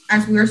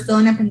as we're still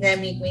in a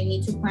pandemic, we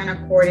need to plan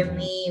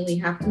accordingly. We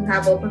have to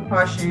have all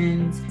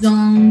precautions.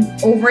 Don't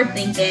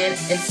overthink it.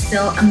 It's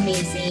still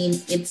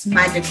amazing. It's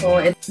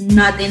magical.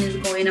 Nothing is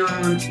going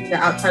on in the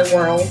outside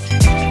world.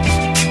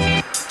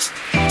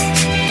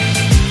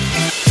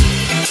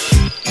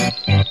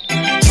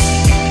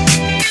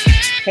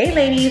 Hey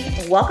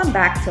ladies, welcome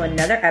back to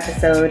another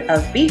episode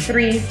of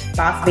B3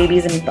 Boss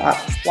Babies and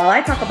Bottles. While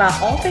I talk about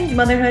all things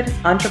motherhood,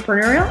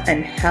 entrepreneurial,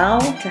 and how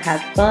to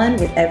have fun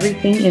with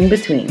everything in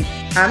between.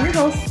 I'm your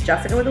host,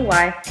 Jessica with a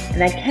Y,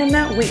 and I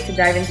cannot wait to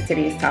dive into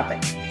today's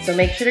topic. So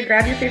make sure to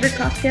grab your favorite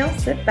cocktail,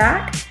 sit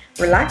back,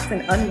 relax,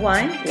 and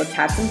unwind. Let's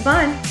have some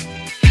fun.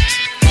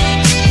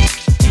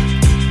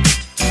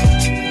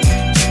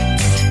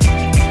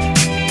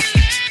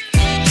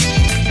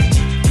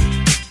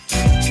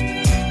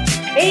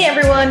 Hey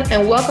everyone,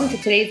 and welcome to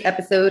today's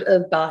episode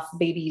of Boss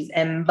Babies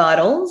and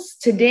Bottles.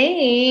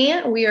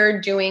 Today, we are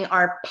doing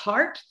our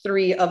part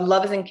 3 of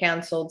Love Isn't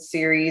Canceled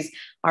series,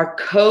 our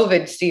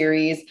COVID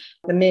series,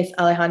 the Miss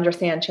Alejandra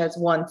Sanchez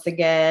once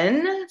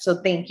again.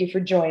 So thank you for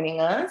joining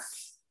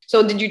us.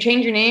 So did you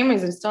change your name?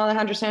 Is it still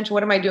Alejandra Sanchez?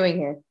 What am I doing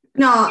here?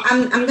 No,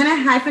 I'm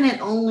gonna hyphenate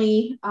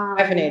only.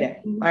 Hyphenate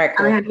it. All right,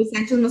 cool. Alejandra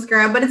Sanchez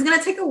Mascara, but it's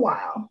gonna take a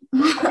while.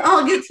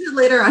 I'll get to it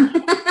later on.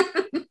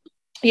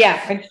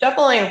 Yeah, it's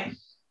definitely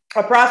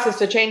a process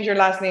to change your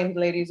last names,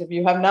 ladies. If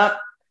you have not,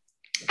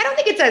 I don't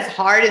think it's as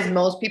hard as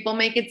most people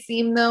make it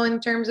seem, though, in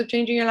terms of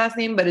changing your last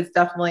name, but it's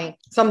definitely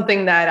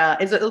something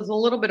that is a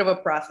little bit of a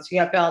process. You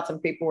have to fill out some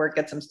paperwork,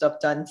 get some stuff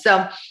done.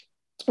 So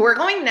we're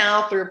going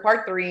now through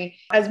part 3.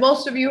 As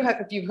most of you have,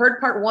 if you've heard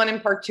part 1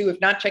 and part 2,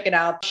 if not, check it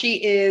out. She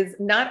is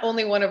not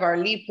only one of our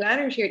lead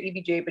planners here at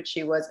EBJ, but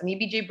she was an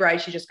EBJ bride.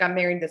 She just got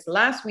married this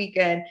last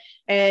weekend,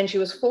 and she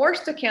was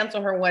forced to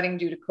cancel her wedding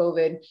due to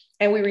COVID,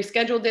 and we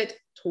rescheduled it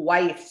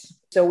twice.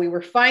 So we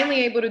were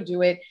finally able to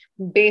do it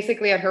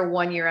basically at her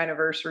 1-year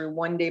anniversary,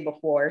 one day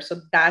before. So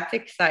that's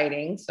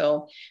exciting.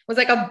 So it was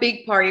like a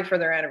big party for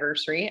their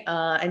anniversary.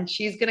 And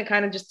she's going to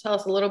kind of just tell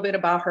us a little bit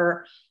about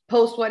her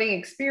post-wedding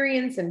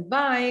experience and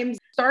vibes.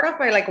 Start off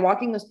by like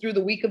walking us through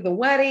the week of the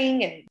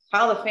wedding and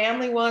how the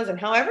family was and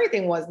how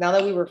everything was now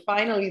that we were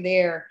finally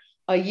there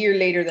a year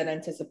later than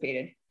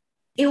anticipated.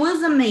 It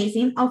was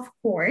amazing, of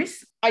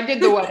course. I did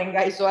the wedding,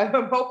 guys, so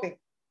I'm hoping.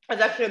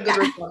 It's actually a good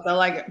response. I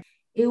like it.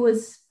 It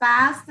was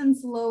fast and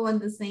slow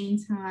at the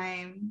same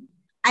time.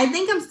 I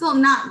think I'm still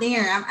not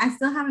there. I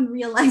still haven't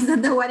realized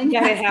that the wedding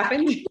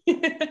happened.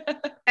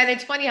 And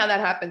it's funny how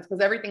that happens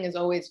because everything is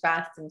always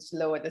fast and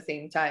slow at the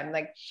same time.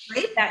 Like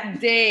that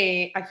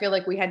day, I feel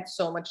like we had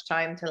so much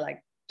time to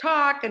like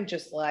talk and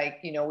just like,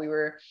 we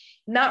were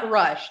not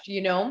rushed,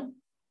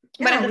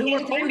 But at the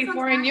same time,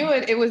 before I knew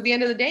it, it was the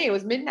end of the day. It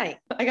was midnight.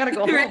 I gotta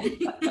go home.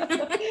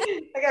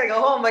 I gotta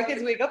go home. My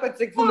kids wake up at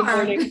 6 in the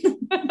morning.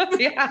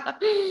 Yeah.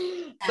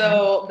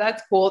 So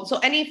that's cool. So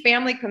any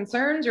family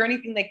concerns or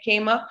anything that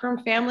came up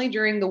from family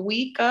during the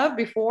week of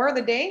before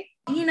the day?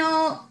 We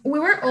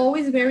were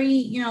always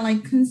very,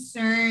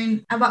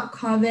 concerned about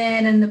COVID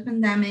and the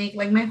pandemic,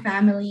 like my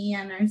family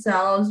and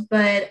ourselves.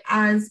 But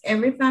as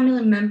every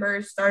family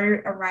member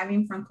started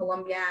arriving from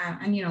Colombia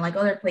and, like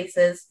other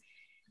places,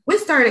 we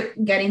started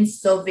getting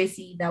so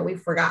busy that we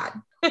forgot.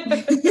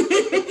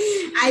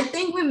 I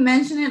think we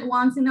mentioned it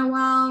once in a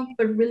while,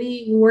 but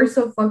really we were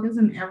so focused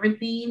on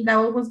everything that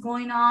was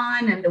going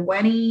on and the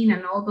wedding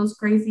and all those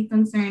crazy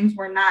concerns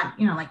were not,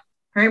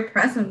 very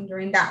present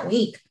during that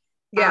week.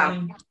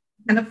 Yeah.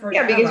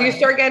 Because you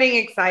start getting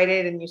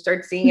excited and you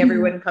start seeing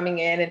everyone coming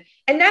in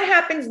and that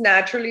happens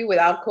naturally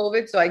without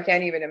COVID. So I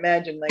can't even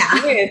imagine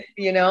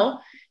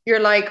you're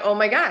like, oh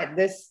my God,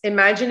 this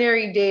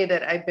imaginary day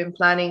that I've been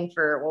planning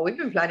we've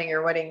been planning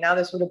your wedding. Now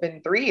this would have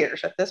been 3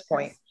 years at this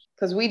point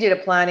because we did a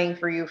planning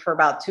for you for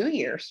about 2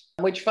 years,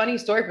 which funny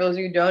story for those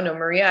of you who don't know,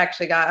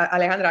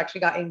 Alejandra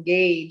actually got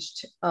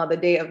engaged the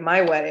day of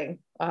my wedding,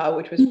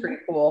 which was pretty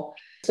cool.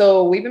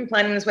 So we've been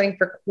planning this wedding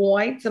for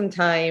quite some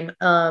time.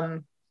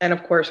 And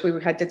of course we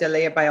had to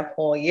delay it by a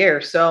whole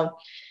year. So,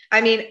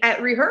 at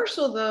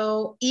rehearsal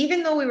though,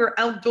 even though we were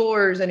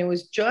outdoors and it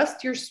was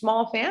just your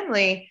small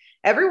family,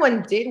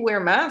 everyone did wear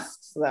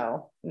masks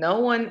though. No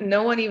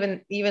one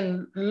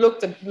even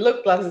looked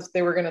as if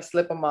they were going to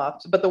slip them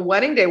off. But the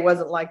wedding day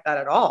wasn't like that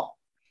at all.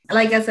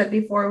 Like I said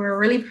before, we were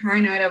really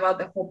paranoid about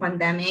the whole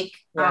pandemic.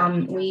 Yeah.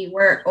 We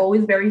were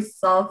always very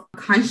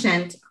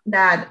self-conscious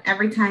that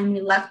every time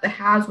we left the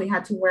house, we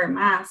had to wear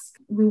masks.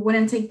 We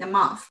wouldn't take them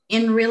off.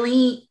 And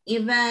really,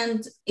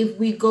 even if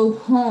we go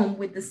home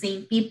with the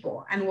same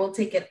people and we'll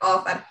take it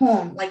off at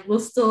home, like we'll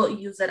still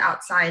use it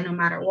outside no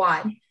matter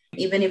what,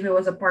 even if it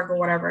was a park or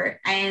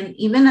whatever. And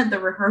even at the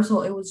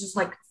rehearsal, it was just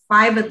like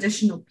 5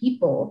 additional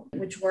people,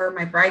 which were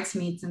my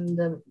bridesmaids and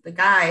the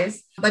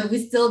guys, but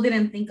we still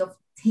didn't think of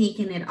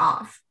taking it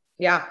off.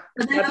 Yeah,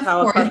 that's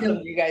how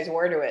accustomed you guys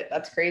were to it.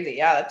 That's crazy.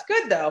 Yeah, that's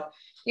good though.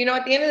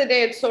 At the end of the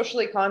day, it's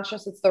socially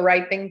conscious. It's the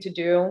right thing to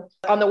do.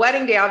 On the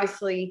wedding day,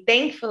 obviously,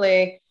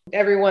 thankfully,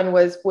 Everyone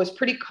was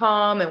pretty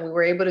calm, and we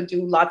were able to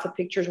do lots of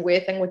pictures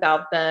with and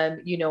without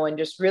them, you know, and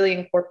just really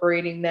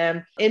incorporating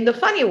them in the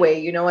funny way,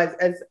 you know,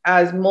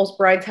 as most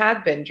brides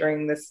have been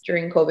during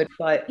COVID.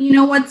 But you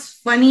know what's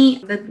funny?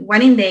 The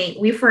wedding day,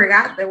 we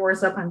forgot there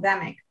was a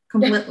pandemic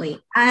completely.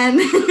 And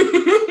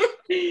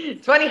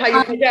it's funny how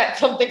you forget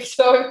something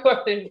so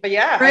important. But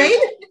yeah, right?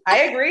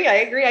 I agree.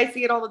 I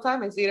see it all the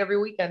time. I see it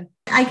every weekend.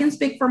 I can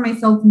speak for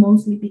myself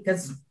mostly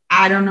because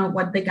I don't know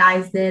what the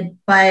guys did,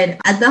 but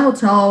at the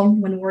hotel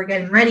when we were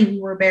getting ready, we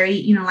were very,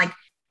 you know, like,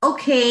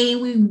 okay,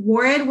 we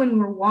wore it when we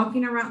were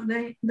walking around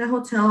the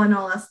hotel and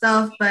all that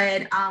stuff.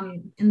 But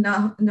in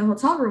the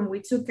hotel room, we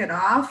took it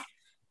off.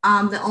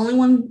 The only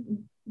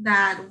one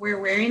that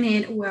were wearing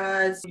it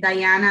was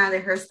Diana, the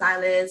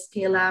hairstylist,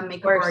 Kayla,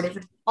 makeup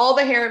artist. All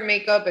the hair and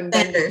makeup and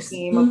vendors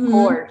team, of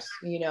course,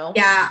 you know.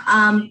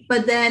 Yeah.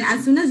 But then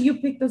as soon as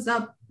you picked us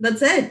up,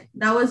 that's it.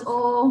 That was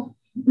all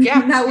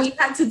that we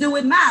had to do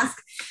with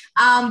masks.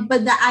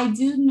 But I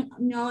do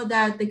know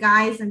that the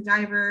guys and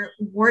driver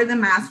wore the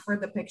mask for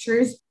the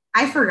pictures.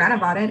 I forgot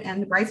about it,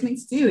 and the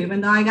bridesmaids too, even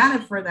though I got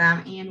it for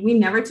them, and we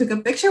never took a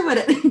picture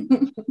with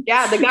it.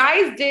 Yeah, the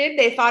guys did.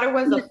 They thought it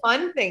was a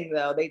fun thing,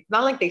 though. It's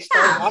not like they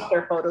started off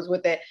their photos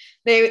with it.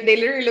 They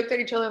literally looked at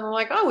each other and were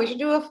like, "Oh, we should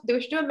do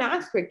a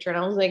mask picture." And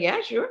I was like,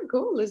 "Yeah, sure,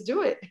 cool, let's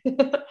do it."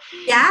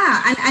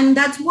 Yeah, and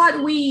that's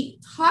what we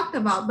talked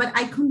about. But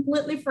I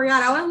completely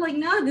forgot. I was like,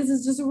 "No, this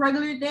is just a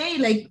regular day,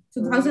 like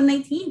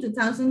 2019,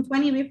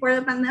 2020, before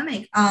the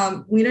pandemic.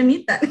 We don't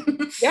need that."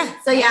 Yeah.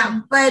 So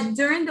yeah, but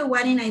during the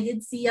wedding, I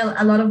did see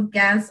a lot of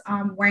guests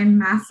wearing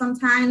masks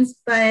sometimes,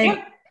 but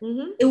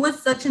it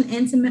was such an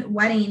intimate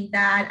wedding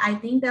that I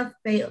think that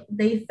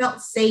they felt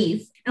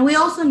safe. And we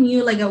also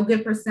knew like a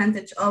good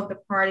percentage of the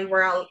party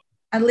were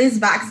at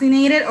least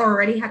vaccinated or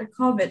already had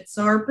COVID.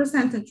 So our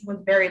percentage was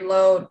very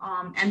low.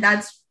 And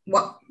that's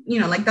what, you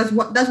know, like that's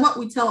what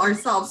we tell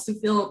ourselves to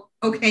feel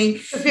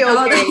okay.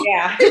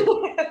 Yeah.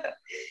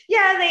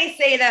 Yeah, they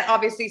say that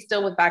obviously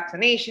still with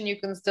vaccination, you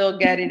can still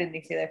get it. And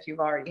they say that if you've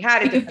already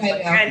had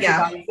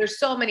it, there's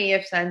so many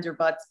ifs, ands, or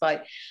buts.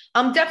 But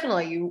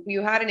definitely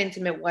you had an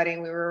intimate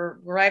wedding. We were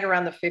right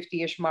around the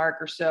 50-ish mark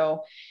or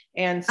so.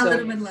 And so a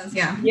little bit less,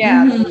 yeah.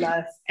 Yeah, a little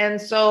less. And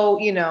so,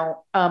 you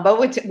know, but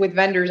with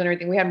vendors and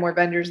everything, we had more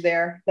vendors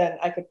there than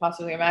I could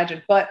possibly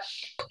imagine. But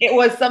it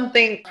was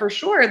something for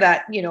sure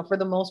that, you know, for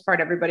the most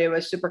part, everybody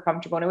was super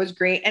comfortable and it was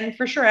great. And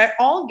for sure,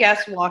 all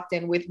guests walked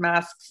in with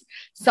masks.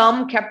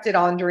 Some kept it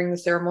on during the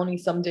ceremony,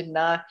 some did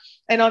not.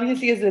 And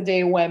obviously, as the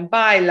day went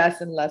by,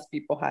 less and less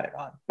people had it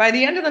on. By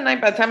the end of the night,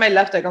 by the time I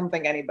left, I don't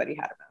think anybody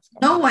had a mask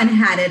on. No one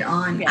had it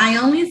on. Yeah. I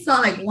only saw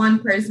like one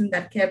person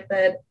that kept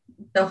it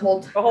the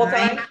whole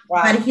time?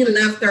 Wow. But he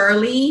left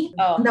early.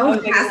 Oh, that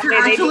was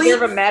they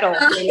deserve a medal.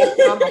 They left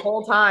it on the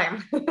whole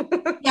time.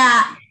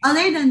 Yeah.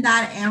 Other than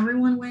that,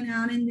 everyone went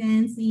out and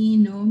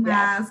dancing, no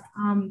mask.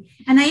 And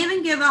I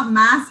even gave out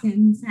masks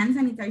and hand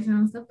sanitizer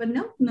and stuff, but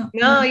no.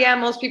 Yeah,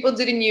 most people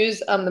didn't use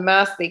the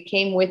mask. They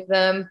came with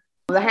them.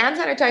 The hand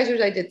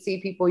sanitizers I did see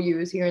people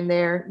use here and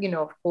there, you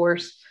know, of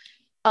course.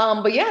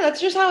 But yeah,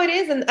 that's just how it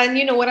is. And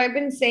you know what I've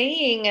been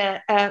saying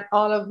at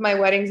all of my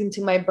weddings and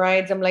to my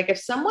brides, I'm like, if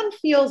someone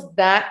feels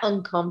that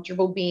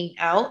uncomfortable being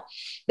out,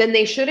 then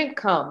they shouldn't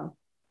come,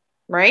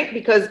 right?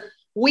 Because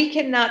we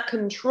cannot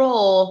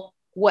control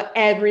what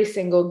every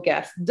single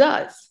guest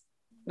does,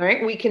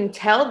 right? We can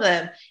tell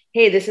them,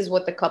 hey, this is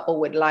what the couple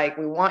would like.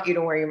 We want you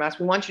to wear your mask.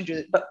 We want you to do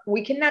this, but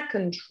we cannot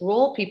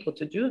control people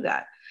to do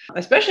that.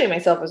 Especially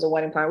myself as a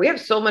wedding planner. We have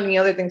so many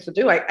other things to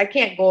do. I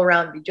can't go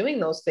around and be doing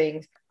those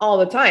things all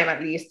the time.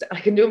 At least I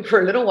can do them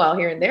for a little while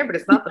here and there, but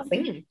it's not the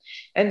same.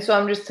 And so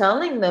I'm just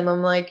telling them,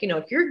 I'm like, you know,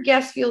 if your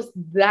guest feels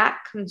that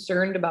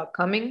concerned about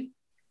coming,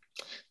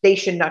 they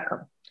should not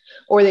come.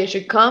 Or they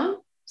should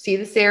come, see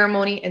the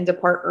ceremony, and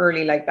depart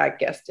early like that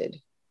guest did.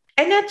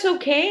 And that's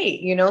okay.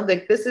 You know,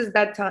 like this is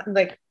that time,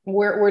 like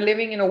we're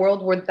living in a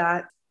world where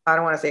that, I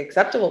don't want to say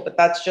acceptable, but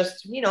that's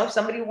just, you know, if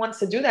somebody wants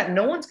to do that,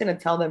 no one's going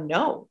to tell them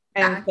no.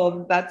 And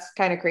so that's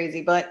kind of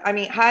crazy. But I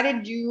mean, how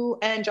did you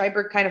and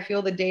Jaiber kind of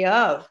feel the day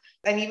of,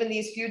 and even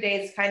these few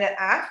days kind of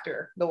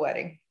after the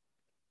wedding?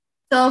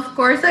 So of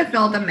course I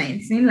felt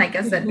amazing. Like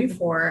I said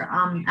before,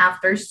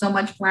 after so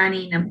much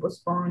planning and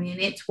postponing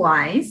it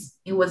twice,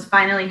 it was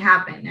finally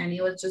happened. And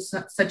it was just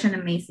such an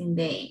amazing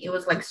day. It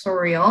was like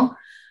surreal.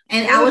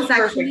 And I was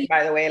perfect, actually,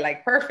 by the way,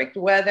 like perfect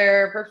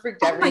weather,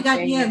 perfect everything. Oh my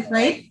God, yes,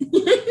 right?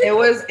 It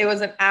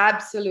was an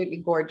absolutely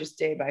gorgeous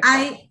day by far.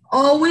 I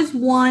always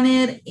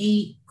wanted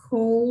a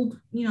cold,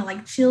 you know,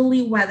 like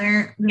chilly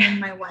weather during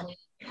my wedding.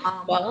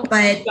 Well,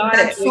 but we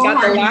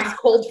got the last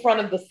cold front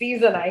of the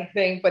season, I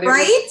think, but it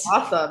was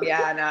awesome.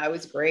 Yeah, no, it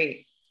was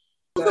great.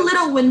 It was a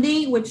little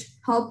windy, which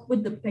helped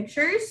with the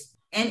pictures,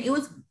 and it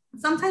was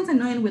sometimes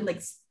annoying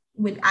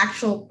with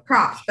actual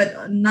props,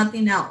 but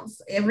nothing else.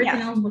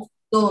 Everything else was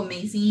so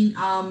amazing.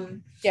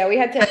 Yeah, we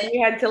had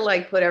to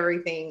like put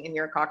everything in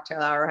your cocktail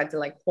hour, had to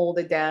like hold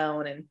it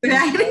down and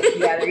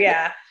together.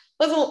 Yeah.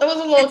 It was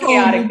a little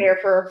chaotic there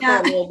for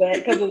a little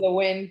bit because of the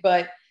wind,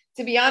 but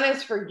to be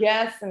honest, for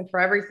guests and for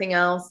everything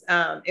else,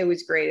 it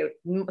was great. It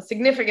was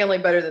significantly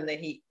better than the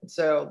heat.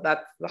 So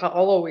I'll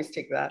always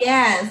take that.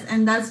 Yes,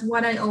 and that's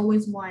what I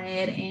always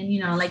wanted.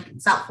 And like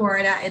South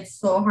Florida, it's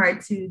so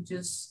hard to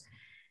just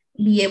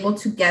be able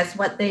to guess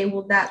what day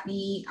will that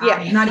be.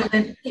 Not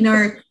even in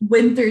our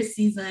winter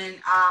season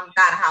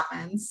that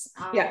happens.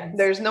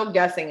 There's no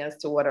guessing as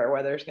to what our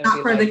weather is going to be.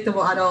 Not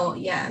predictable at all.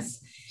 Yes.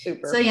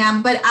 Super. So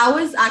but I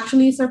was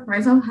actually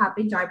surprised how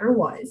happy Driver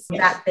was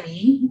that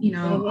day.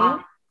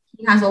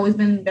 He has always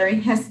been very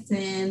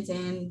hesitant,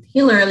 and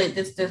he literally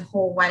did this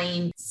whole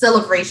wedding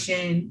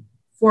celebration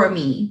for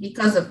me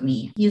because of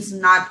me. He's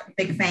not a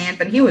big fan,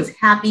 but he was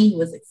happy. He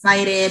was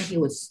excited. He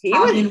was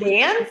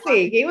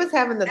dancing. He was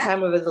having the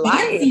time of his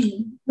life,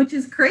 which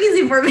is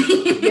crazy for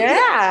me.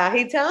 Yeah,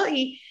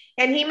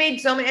 he made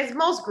so many, as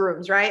most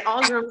grooms, right?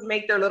 All grooms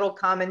make their little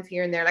comments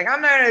here and there, like,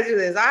 I'm not gonna do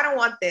this. I don't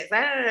want this.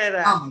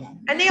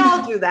 And they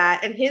all do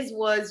that. And his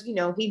was,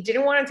 he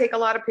didn't want to take a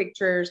lot of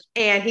pictures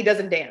and he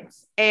doesn't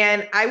dance.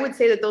 And I would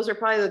say that those are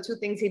probably the two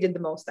things he did the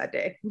most that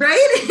day.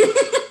 Right?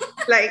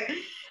 Like,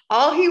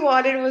 all he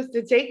wanted was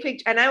to take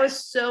pictures. And I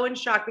was so in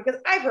shock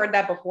because I've heard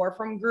that before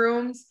from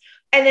grooms.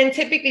 And then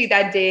typically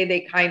that day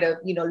they kind of,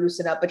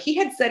 loosen up. But he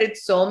had said it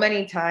so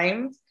many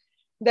times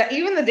that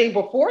even the day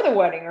before the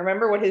wedding,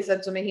 remember what he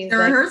said to me? He's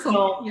like,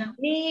 rehearsal.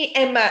 me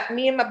and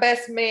my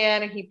best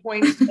man, and he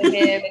points to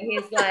him and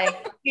he's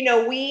like,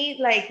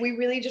 we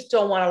really just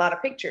don't want a lot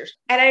of pictures.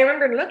 And I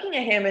remember looking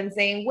at him and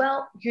saying,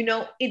 well,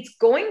 it's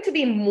going to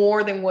be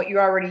more than what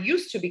you're already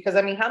used to, because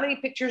how many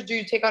pictures do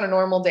you take on a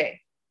normal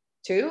day?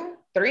 2,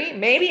 3,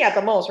 maybe at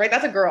the most, right?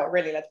 That's a girl,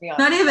 really, let's be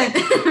honest. Not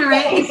even,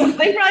 right? So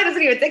they probably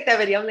doesn't even take that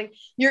video. I'm like,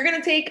 you're going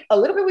to take a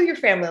little bit with your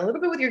family, a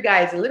little bit with your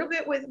guys, a little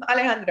bit with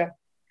Alejandra,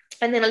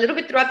 and then a little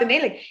bit throughout the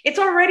day. Like, it's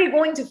already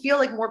going to feel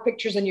like more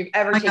pictures than you've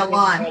ever taken in your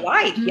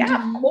life. Mm-hmm.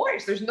 Yeah, of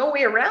course. There's no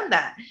way around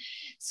that.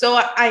 So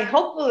I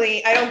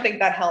don't think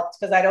that helped,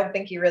 because I don't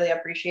think he really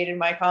appreciated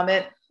my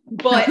comment.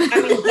 But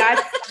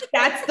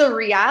that's the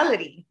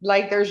reality.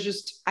 Like, there's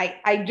just,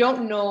 I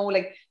don't know,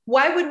 like,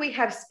 why would we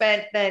have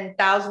spent then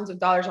thousands of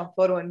dollars on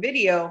photo and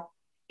video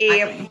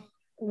if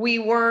we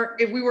were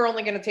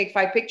only going to take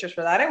 5 pictures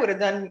for that? I would have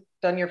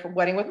done your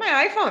wedding with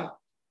my iPhone.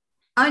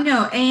 I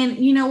know.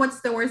 And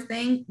what's the worst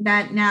thing?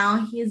 That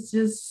now he's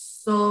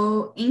just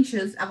so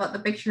anxious about the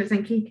pictures,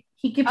 and he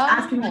keeps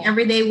asking me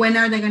every day, when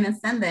are they going to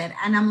send it?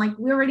 And I'm like,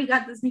 we already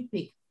got the sneak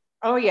peek.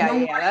 Oh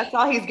yeah, that's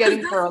all he's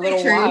getting for a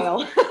little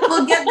while.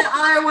 We'll get the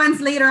other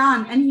ones later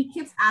on, and he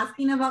keeps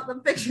asking about the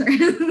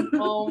pictures.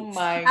 Oh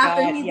my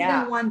After God! he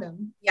didn't want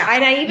them. Yeah,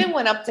 and I even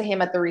went up to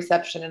him at the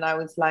reception, and I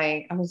was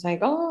like,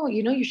 oh,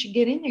 you should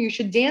get in there. You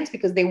should dance,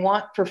 because they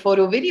want for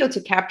photo video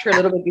to capture a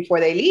little bit before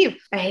they leave.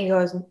 And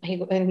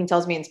he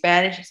tells me in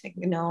Spanish, he's like,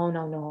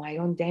 no, I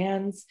don't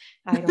dance.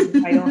 I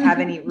don't have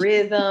any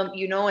rhythm,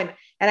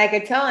 and I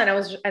could tell,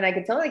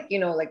 like,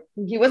 like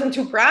he wasn't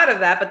too proud of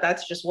that, but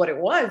that's just what it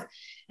was.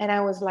 And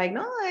I was like,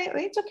 no,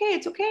 it's okay.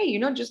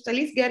 Just at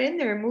least get in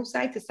there and move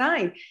side to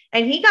side.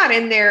 And he got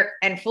in there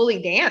and fully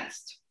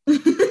danced.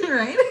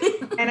 Right.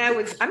 And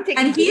I'm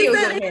taking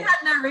videos of him.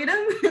 Had no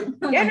rhythm.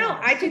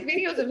 I took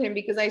videos of him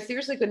because I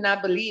seriously could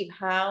not believe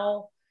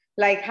how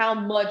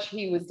much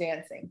he was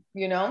dancing,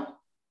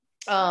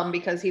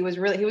 because he was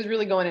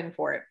really going in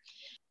for it.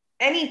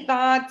 Any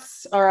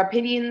thoughts or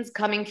opinions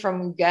coming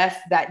from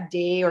guests that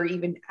day or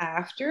even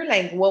after?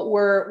 Like, what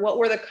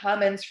were the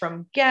comments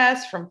from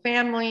guests, from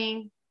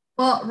family?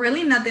 Well,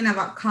 really nothing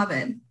about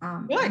COVID.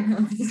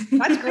 Good.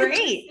 That's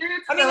great.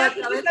 That's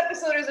what this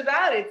episode is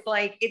about. It's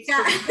like, it's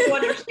for people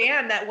to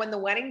understand that when the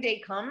wedding day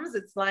comes,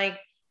 it's like,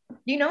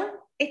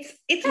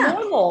 it's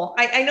normal.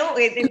 I know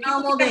it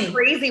normal feels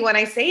crazy when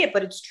I say it,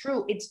 but it's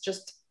true. It's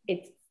just,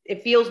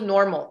 it feels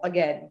normal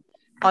again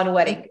on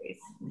wedding days.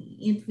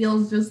 It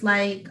feels just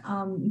like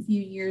a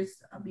few years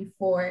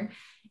before.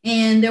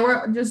 And they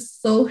were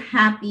just so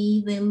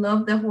happy. They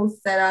loved the whole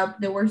setup.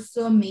 They were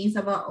so amazed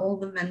about all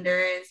the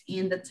vendors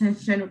and the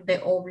attention they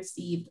all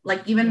received.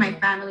 Like, even my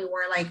family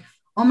were like,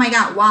 oh my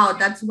God, wow,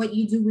 that's what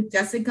you do with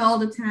Jessica all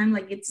the time.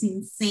 Like, it's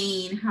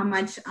insane how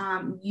much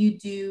you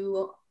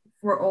do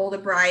for all the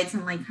brides,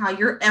 and like how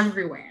you're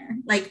everywhere.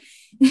 Like,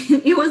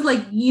 it was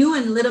like you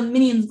and little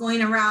minions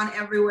going around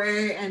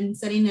everywhere and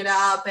setting it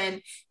up,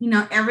 and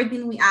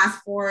everything we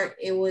asked for,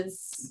 it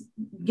was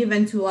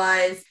given to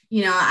us.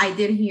 I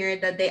did hear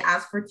that they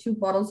asked for 2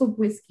 bottles of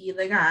whiskey,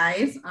 the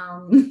guys.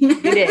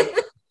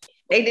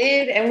 They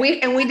did, and we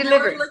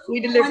delivered.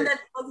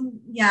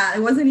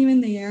 It wasn't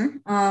even there.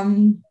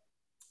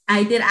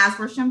 I did ask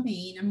for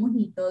champagne and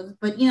mojitos,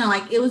 but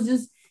it was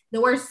just, they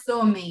were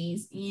so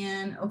amazed.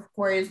 And of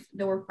course,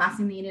 they were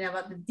fascinated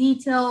about the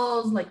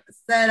details, like the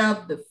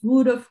setup, the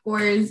food, of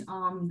course,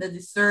 the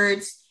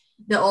desserts.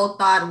 They all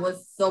thought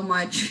was so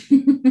much.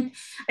 It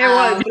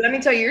was. Let me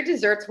tell you, your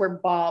desserts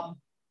were bomb.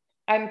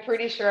 I'm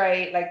pretty sure I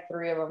ate like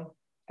 3 of them,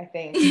 I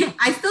think.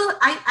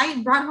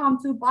 I brought home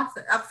 4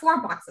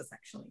 boxes,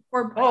 actually.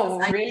 4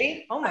 boxes. Oh,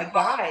 really? Oh my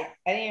God. I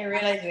didn't even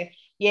realize it.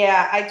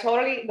 Yeah,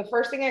 the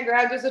first thing I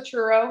grabbed was a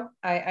churro.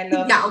 I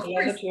love a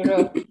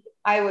churro.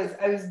 I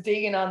was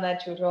digging on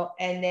that churro,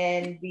 and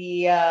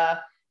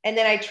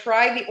then I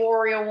tried the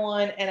Oreo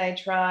one, and I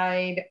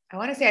tried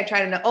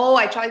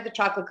I tried the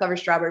chocolate covered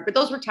strawberry, but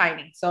those were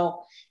tiny.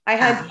 So I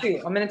had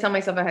two. I'm gonna tell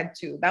myself I had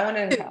two. That one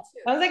didn't count.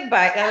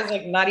 That was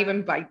like not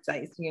even bite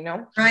sized, you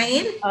know?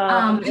 Right?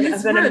 And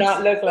it's gonna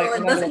not look like so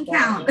it doesn't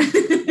count.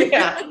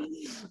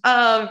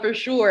 Yeah. For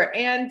sure.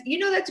 And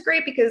that's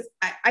great, because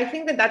I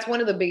think that that's one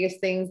of the biggest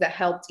things that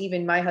helped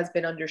even my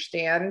husband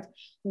understand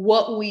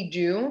what we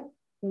do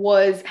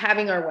was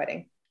having our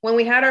wedding. When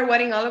we had our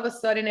wedding, all of a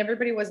sudden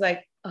everybody was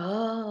like,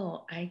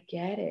 oh, I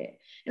get it.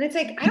 And it's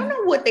like, I don't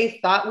know what they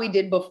thought we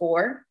did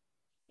before.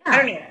 Yeah. I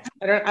don't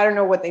know. I don't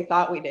know what they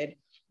thought we did.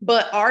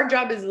 But our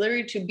job is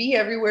literally to be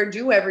everywhere,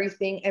 do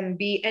everything, and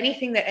be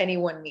anything that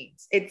anyone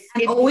needs. It's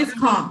always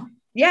calm.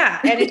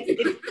 Yeah. And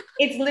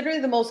it's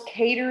literally the most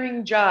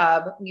catering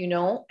job,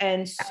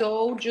 and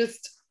so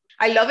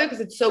I love it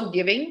because it's so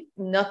giving.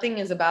 Nothing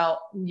is about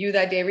you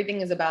that day. Everything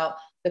is about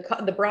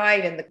the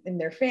bride and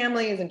their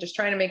families, and just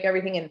trying to make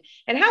everything.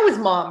 And how is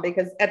mom?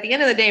 Because at the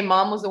end of the day,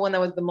 mom was the one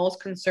that was the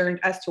most concerned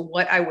as to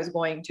what I was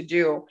going to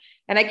do.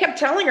 And I kept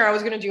telling her I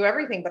was going to do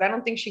everything, but I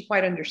don't think she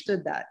quite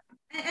understood that.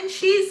 And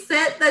she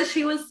said that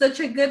she was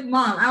such a good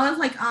mom. I was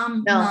like,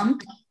 no. Mom,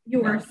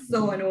 you are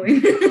so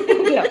annoying.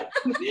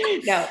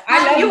 No,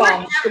 I love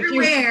mom.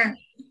 Everywhere.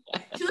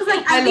 She was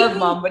like, I love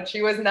mom, but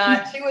she was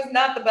not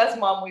the best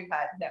mom we've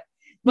had. No.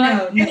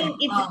 But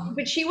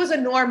but she was a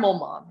normal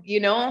mom,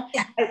 Yeah.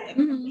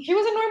 She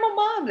was a normal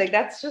mom. Like,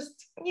 that's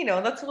just,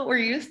 that's what we're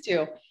used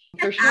to.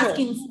 For sure.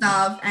 Asking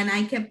stuff, and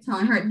I kept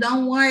telling her,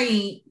 don't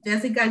worry,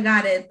 Jessica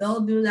got it.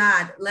 Don't do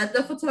that. Let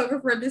the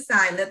photographer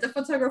decide. Let the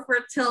photographer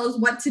tell us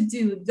what to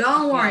do.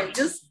 Don't worry.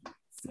 Just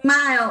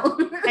smile.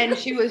 And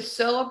she was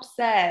so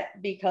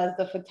upset because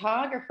the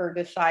photographer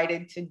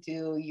decided to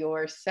do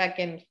your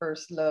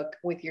first look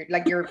with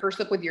your first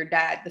look with your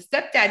dad. The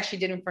stepdad she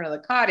did in front of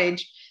the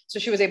cottage, so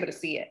she was able to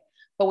see it.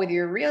 But with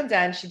your real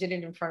dad, she did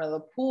it in front of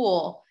the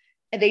pool,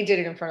 and they did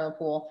it in front of the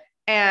pool.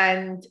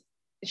 And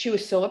she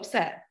was so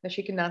upset that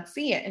she could not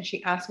see it. And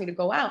she asked me to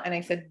go out. And I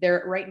said,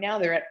 right now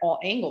they're at all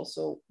angles,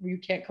 so you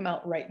can't come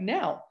out right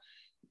now.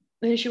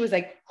 And she was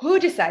like, who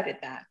decided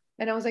that?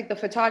 And I was like, the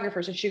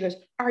photographers. And she goes,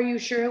 are you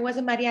sure it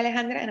wasn't Maria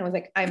Alejandra? And I was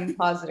like, I'm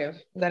positive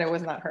that it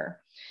was not her.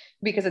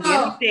 Because at the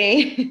end of the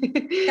day,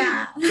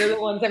 they're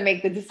the ones that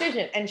make the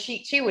decision. And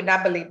she would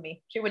not believe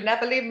me. She would not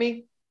believe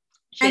me.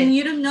 And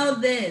you don't know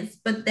this,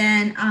 but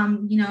then,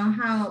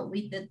 how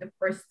we did the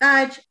first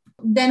touch.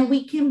 Then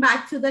we came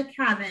back to the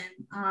cabin,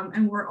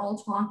 and we're all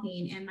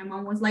talking. And my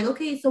mom was like,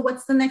 okay, so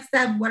what's the next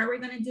step? What are we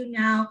going to do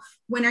now?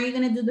 When are you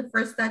going to do the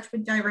first touch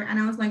with Jiver? And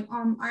I was like,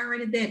 I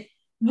already did.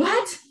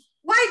 What?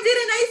 Why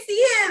didn't I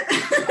see it?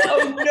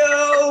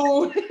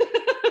 Oh,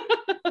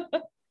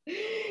 no.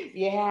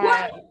 Yeah.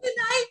 Why did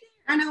I?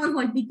 And I was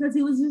like, because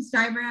it was just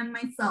Jiver and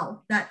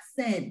myself. That's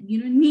it.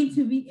 You don't need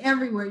to be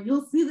everywhere.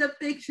 You'll see the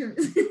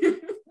pictures.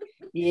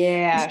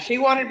 Yeah, she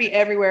wanted to be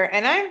everywhere.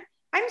 And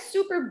I'm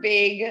super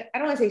big. I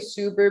don't want to say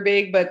super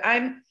big, but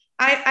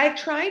I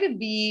try to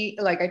be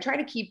like, I try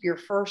to keep your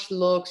first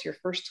looks, your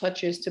first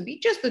touches to be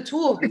just the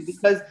two of you,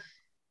 because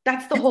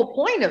that's the whole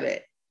point of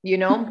it,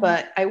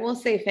 But I will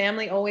say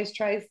family always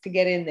tries to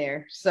get in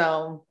there.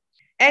 So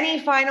any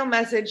final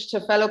message to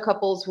fellow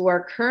couples who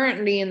are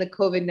currently in the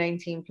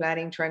COVID-19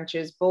 planning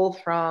trenches, both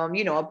from,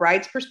 a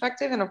bride's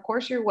perspective and of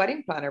course your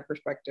wedding planner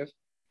perspective?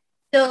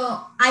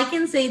 So I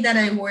can say that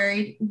I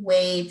worried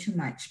way too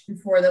much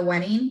before the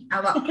wedding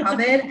about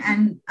COVID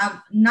and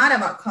not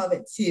about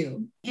COVID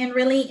too. And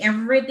really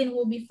everything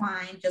will be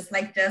fine, just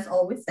like Jess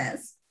always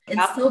says.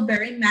 It's still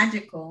very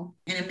magical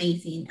and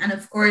amazing. And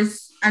of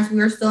course, as we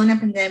are still in a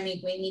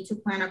pandemic, we need to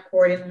plan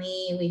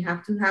accordingly. We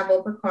have to have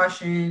all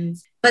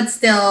precautions, but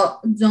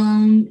still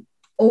don't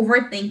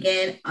overthink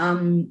it.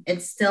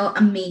 It's still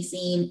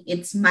amazing.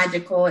 It's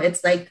magical.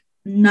 It's like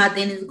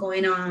nothing is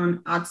going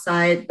on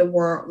outside the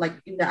world, like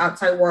in the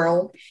outside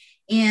world.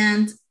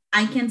 And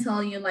I can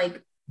tell you,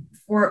 like,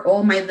 for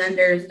all my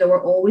vendors, they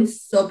were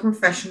always so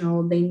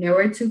professional. They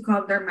never took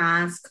off their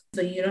mask,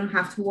 so you don't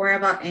have to worry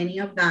about any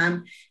of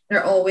them.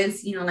 They're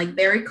always,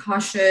 very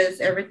cautious.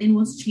 Everything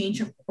was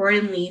changed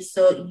accordingly,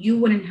 so you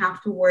wouldn't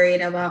have to worry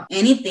about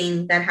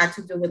anything that had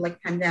to do with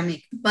like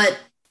pandemic. But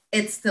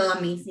it's still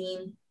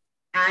amazing.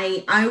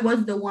 I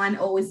was the one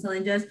always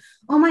telling just,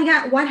 oh my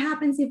God, what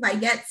happens if I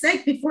get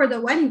sick before the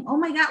wedding? Oh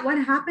my God, what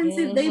happens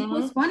if they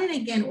postpone it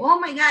again? Oh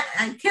my God.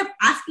 I kept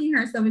asking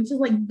her stuff, and she's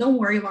like, don't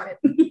worry about it.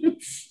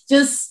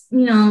 Just,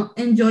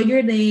 enjoy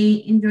your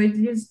day, enjoy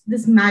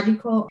this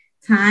magical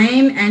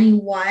time. And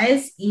it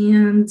was,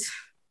 and,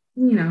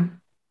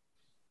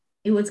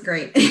 it was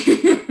great.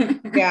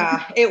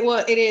 Yeah,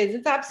 it is.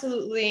 It's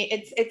absolutely,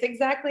 it's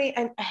exactly,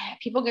 and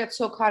people get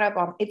so caught up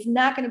on, it's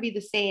not going to be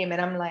the same.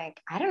 And I'm like,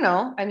 I don't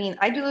know. I mean,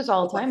 I do this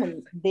all the time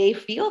and they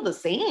feel the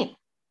same.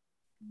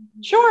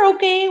 Sure.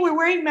 Okay. We're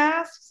wearing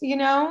masks,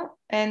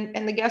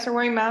 and the guests are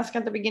wearing masks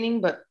at the beginning,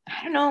 but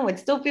I don't know. It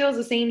still feels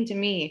the same to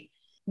me.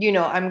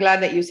 I'm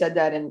glad that you said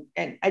that. And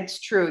it's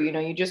true,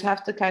 you just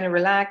have to kind of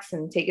relax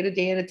and take it a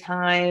day at a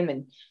time.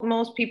 And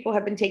most people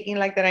have been taking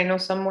like that. I know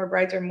some more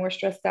brides are more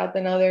stressed out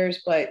than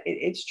others, but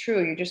it's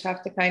true. You just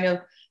have to kind of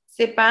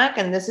sit back,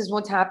 and this is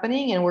what's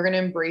happening, and we're going to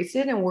embrace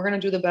it, and we're going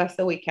to do the best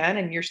that we can.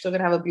 And you're still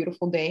going to have a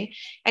beautiful day.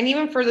 And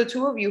even for the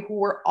two of you who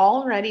were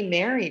already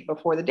married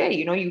before the day,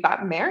 you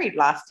got married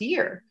last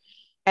year.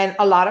 And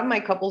a lot of my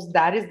couples,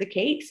 that is the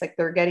case. Like,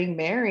 they're getting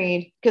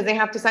married because they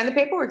have to sign the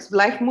paperwork. So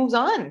life moves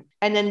on.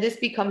 And then this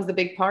becomes the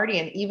big party.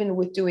 And even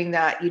with doing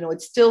that,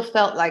 it still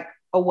felt like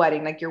a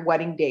wedding, like your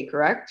wedding day,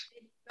 correct?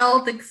 It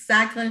felt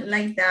exactly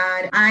like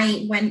that.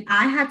 When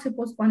I had to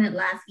postpone it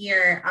last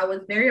year, I was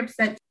very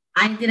upset.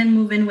 I didn't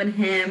move in with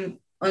him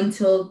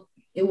until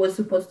it was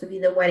supposed to be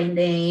the wedding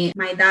day.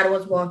 My dad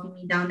was walking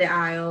me down the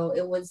aisle.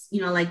 It was,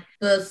 like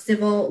the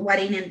civil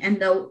wedding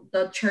and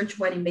the church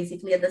wedding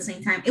basically at the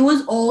same time. It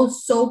was all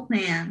so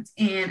planned.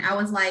 And I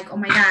was like, oh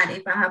my God,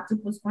 if I have to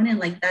postpone it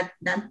like that,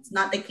 that's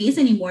not the case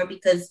anymore,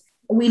 because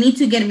we need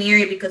to get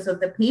married because of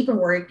the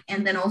paperwork.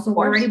 And then also we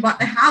already bought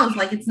the house.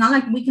 Like, it's not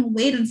like we can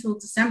wait until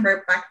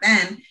December back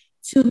then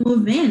to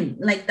move in.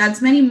 Like,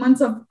 that's many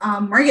months of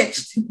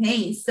mortgage to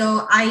pay.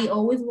 So I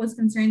always was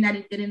concerned that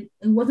it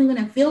wasn't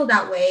going to feel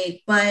that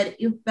way, but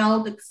it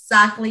felt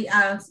exactly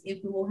as if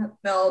it would have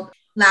felt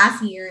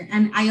last year.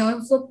 And I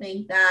also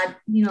think that,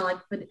 like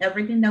with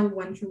everything that we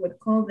went through with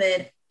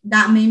COVID,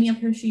 that made me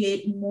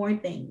appreciate more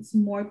things,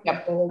 more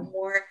people,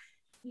 more,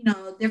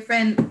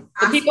 different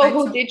the people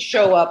who did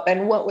show up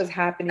and what was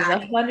happening.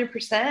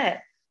 100%.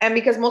 And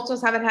because most of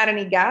us haven't had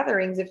any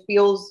gatherings, it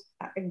feels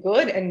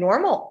good and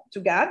normal to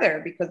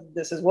gather, because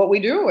this is what we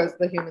do as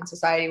the human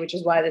society, which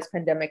is why this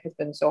pandemic has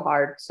been so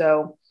hard.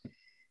 So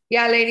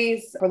yeah,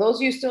 ladies, for those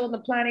of you still in the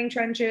planning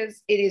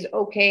trenches, it is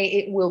okay.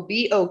 It will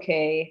be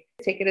okay.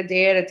 Take it a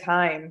day at a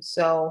time.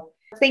 So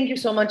thank you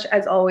so much,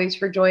 as always,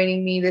 for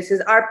joining me. This is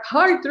our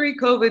part 3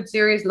 COVID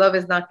series. Love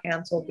is not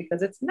canceled,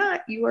 because it's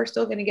not. You are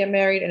still going to get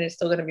married, and it's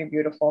still going to be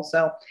beautiful.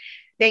 So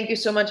thank you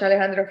so much,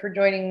 Alejandra, for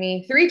joining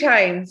me 3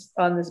 times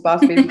on this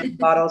Boss Baby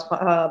Bottles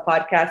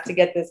podcast to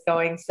get this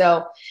going.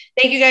 So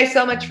thank you guys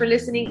so much for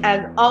listening.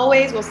 As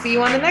always, we'll see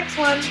you on the next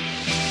one.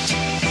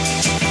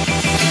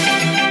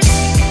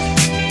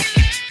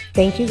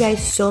 Thank you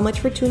guys so much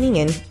for tuning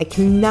in. I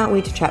cannot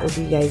wait to chat with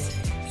you guys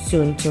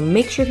soon. So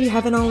make sure, if you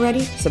haven't already,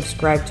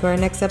 subscribe to our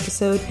next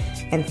episode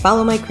and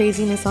follow my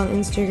craziness on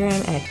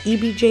Instagram at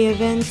EBJ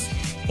Events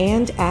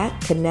and at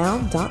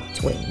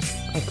canal.twins.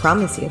 I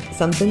promise you,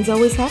 something's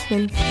always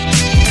happening.